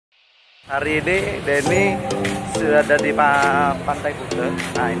Hari ini Denny sudah ada di Pantai Kuta.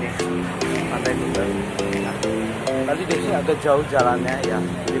 Nah ini Pantai Kuta. Nah, tadi Denny agak jauh jalannya ya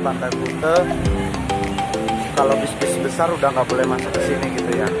di Pantai Kuta. Kalau bis-bis besar udah nggak boleh masuk ke sini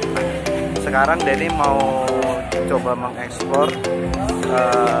gitu ya. Nah, sekarang Denny mau coba mengeksplor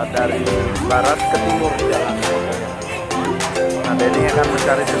dari barat ke timur jalan. Nah Denny akan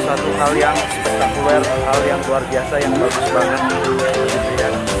mencari sesuatu hal yang spektakuler, hal yang luar biasa, yang bagus banget gitu ya.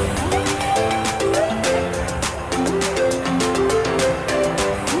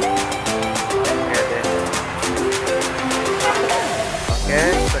 Oke,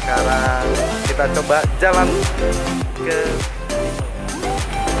 sekarang kita coba jalan ke.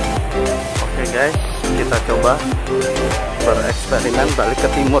 Oke guys, kita coba bereksperimen balik ke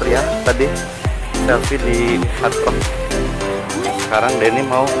timur ya. Tadi selfie di Hard Rock. Sekarang Denny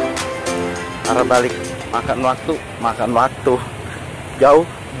mau arah balik, makan waktu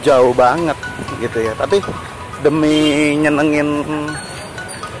jauh banget gitu ya. Tapi demi nyenengin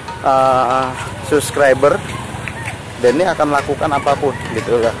subscriber, Denny akan lakukan apapun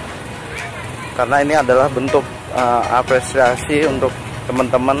gitu ya, karena ini adalah bentuk apresiasi untuk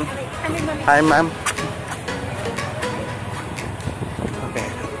teman-teman. Hai ma'am. Oke.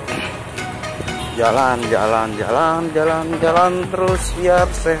 Jalan terus biar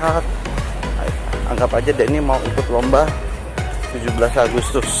sehat. Anggap aja Denny mau ikut lomba 17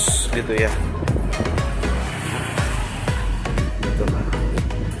 Agustus gitu ya. Gitu.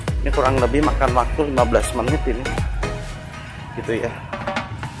 Ini kurang lebih makan waktu 15 menit ini gitu ya.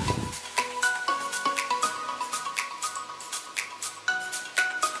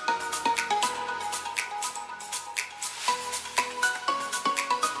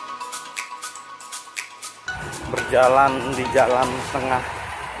 Berjalan di jalan tengah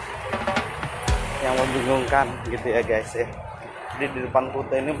yang membingungkan gitu ya guys ya. Jadi di depan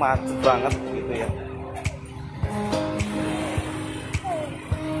Kuta ini macet banget gitu ya.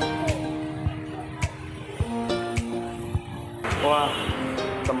 Wah,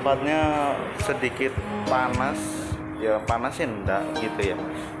 tempatnya sedikit panas. Ya panas sih enggak gitu ya.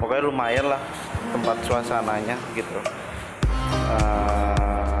 Pokoknya lumayan lah tempat suasananya gitu.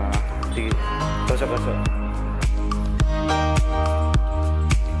 Di gosok-gosok.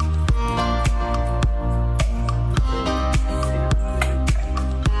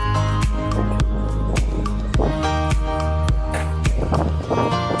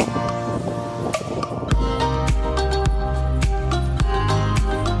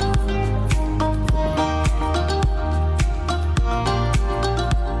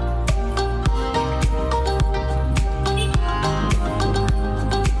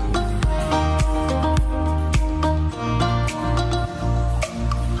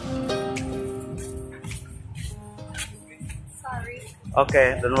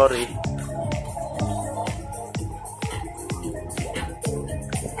 Okay, don't worry.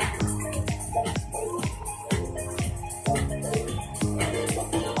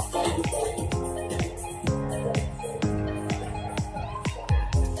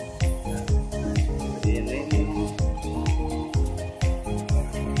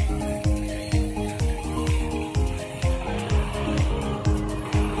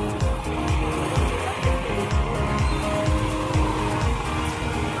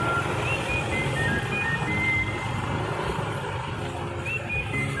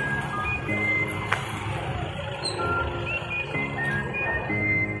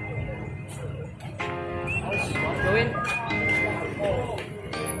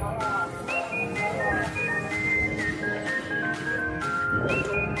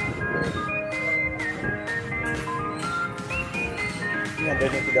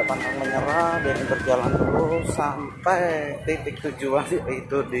 Denny tidak pantang menyerah, Denny berjalan terus sampai titik tujuan,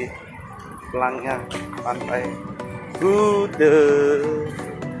 yaitu di pelangnya Pantai Kuta.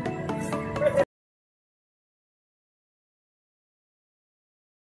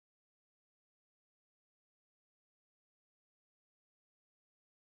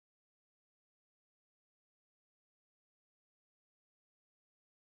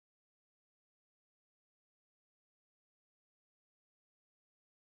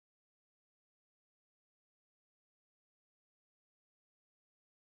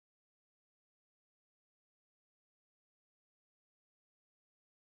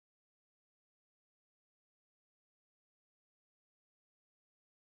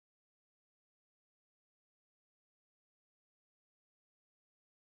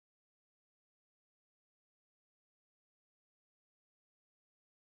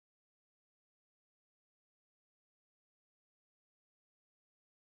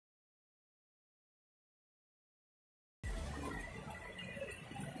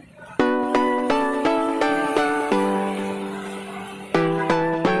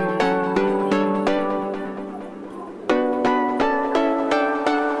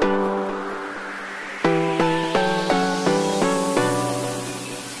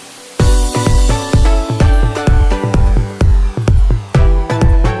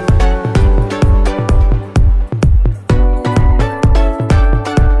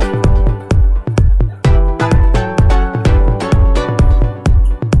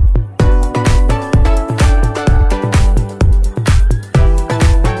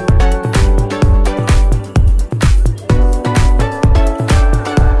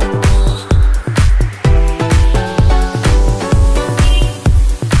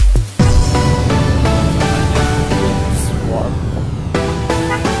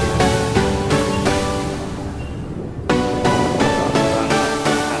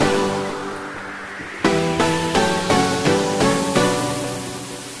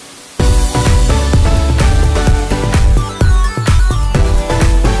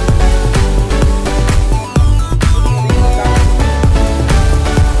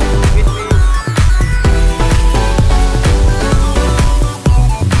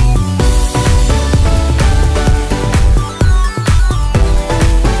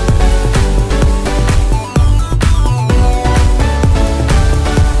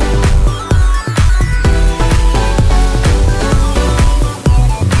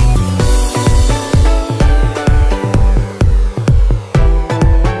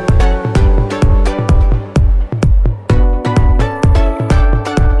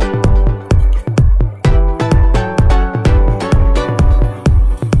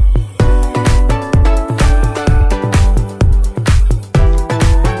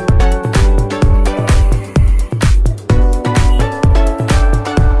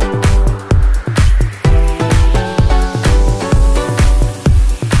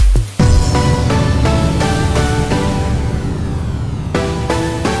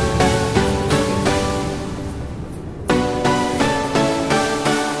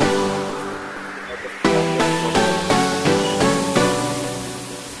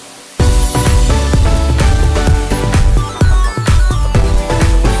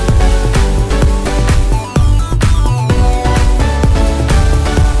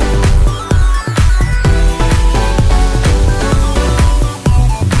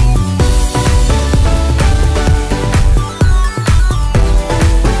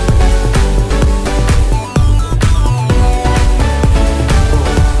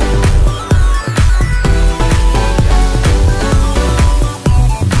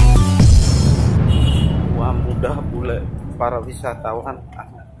 para wisatawan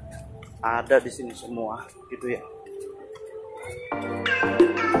ada di sini semua gitu ya.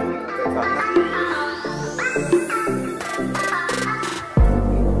 Oke banget.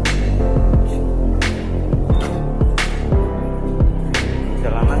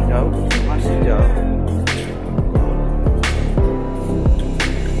 Jalanan jauh, masih jauh.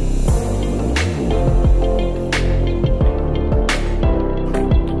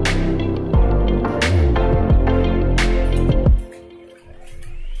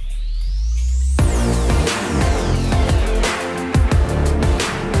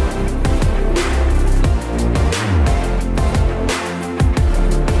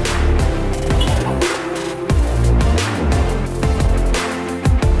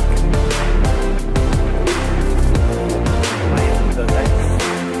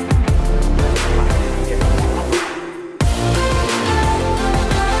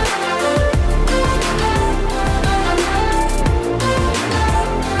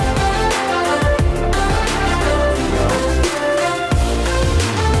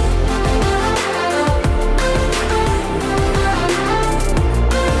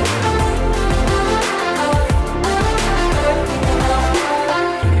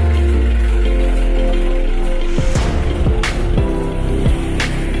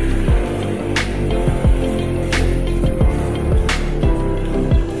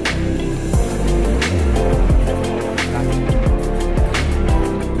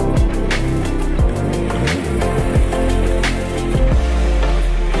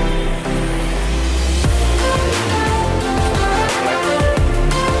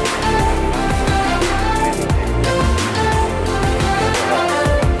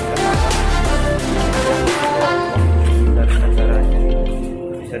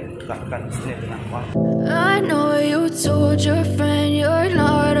 I know you told your friend you're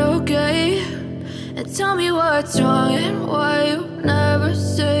not okay, and tell me what's wrong and why you never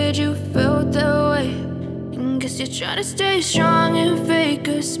said you felt that way. And guess you're trying to stay strong and fake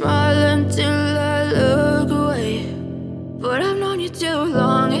a smile until I look away. But I've known you too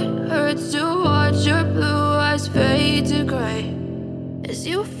long, it hurts to watch your blue eyes fade to gray as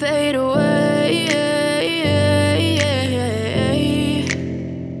you fade away.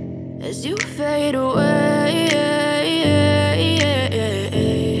 As you fade away.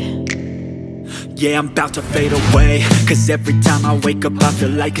 Yeah, I'm about to fade away, cause every time I wake up I feel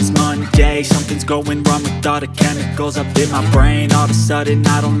like it's Monday. Something's going wrong with all the chemicals up in my brain. All of a sudden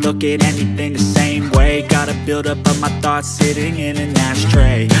I don't look at anything the same way. Gotta build up of my thoughts sitting in an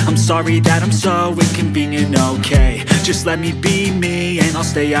ashtray. I'm sorry that I'm so inconvenient, okay. Just let me be me and I'll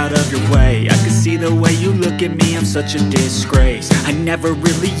stay out of your way. I can see the way you look at me, I'm such a disgrace. I never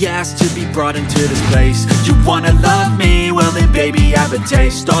really asked to be brought into this place. You wanna love me? Well then baby I have a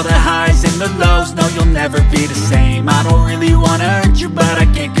taste. All the highs and the lows, no you'll never be the same. I don't really wanna hurt you but I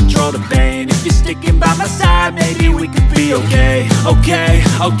can't control the pain. If you're sticking by my side, maybe we could be okay.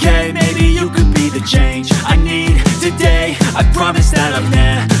 Okay, maybe you could be the change I need today. I promise that I've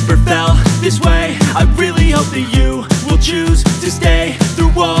never felt this way. I really hope that you will choose to stay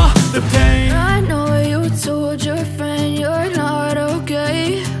through all the pain. I know you told your friend you're not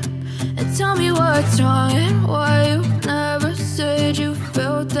okay, and tell me what's wrong and why you never said you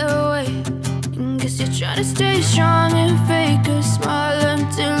felt that way. And guess you're trying to stay strong and fake a smile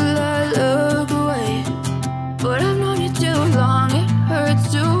until I look away. But I've known you too long, it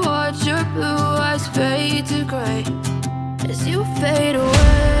hurts to watch your blue eyes fade to gray as you fade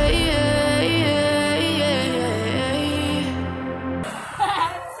away.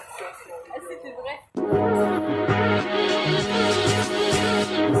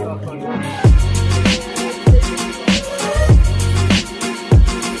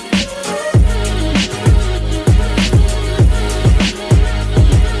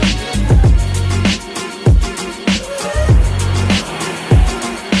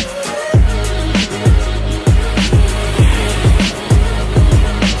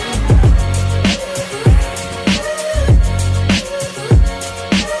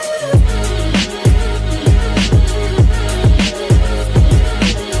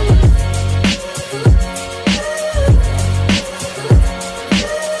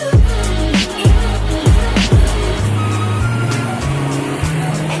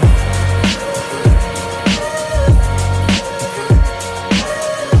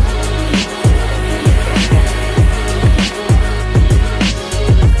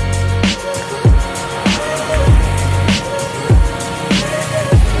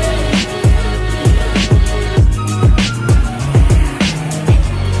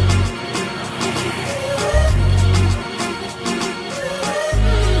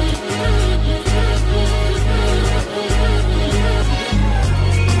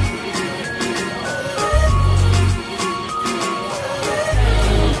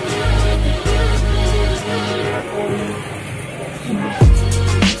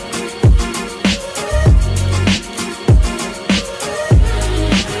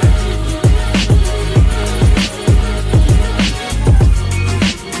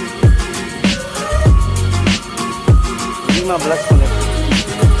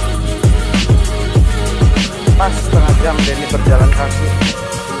 Pas setengah jam Denny berjalan kaki.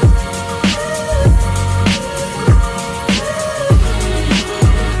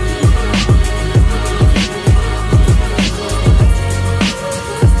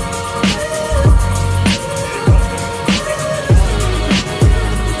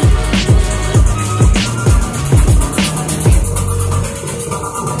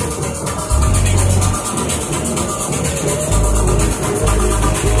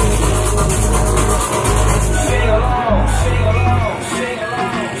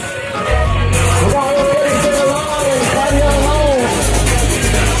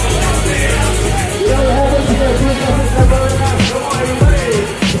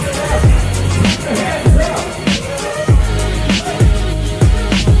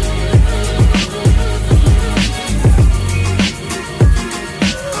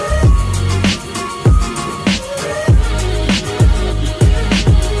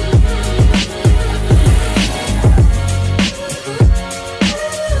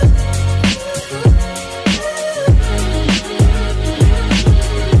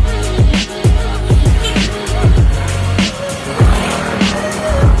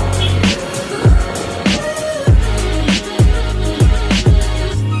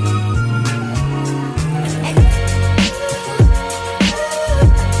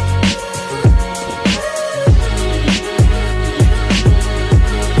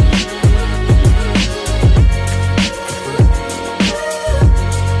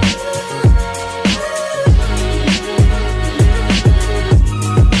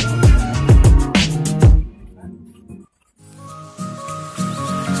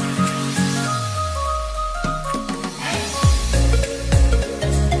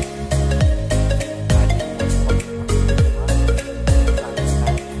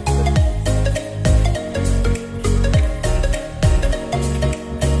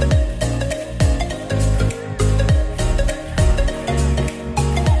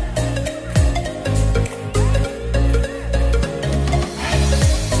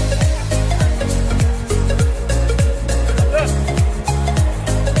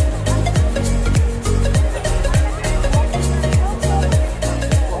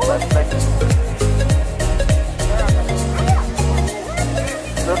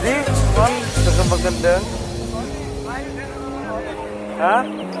 Gendeng. Hah?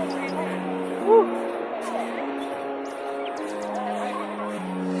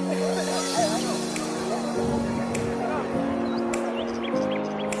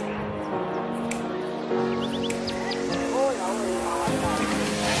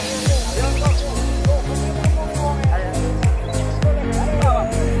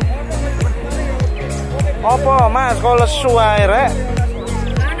 Apa Mas, kalau lesu ae rek?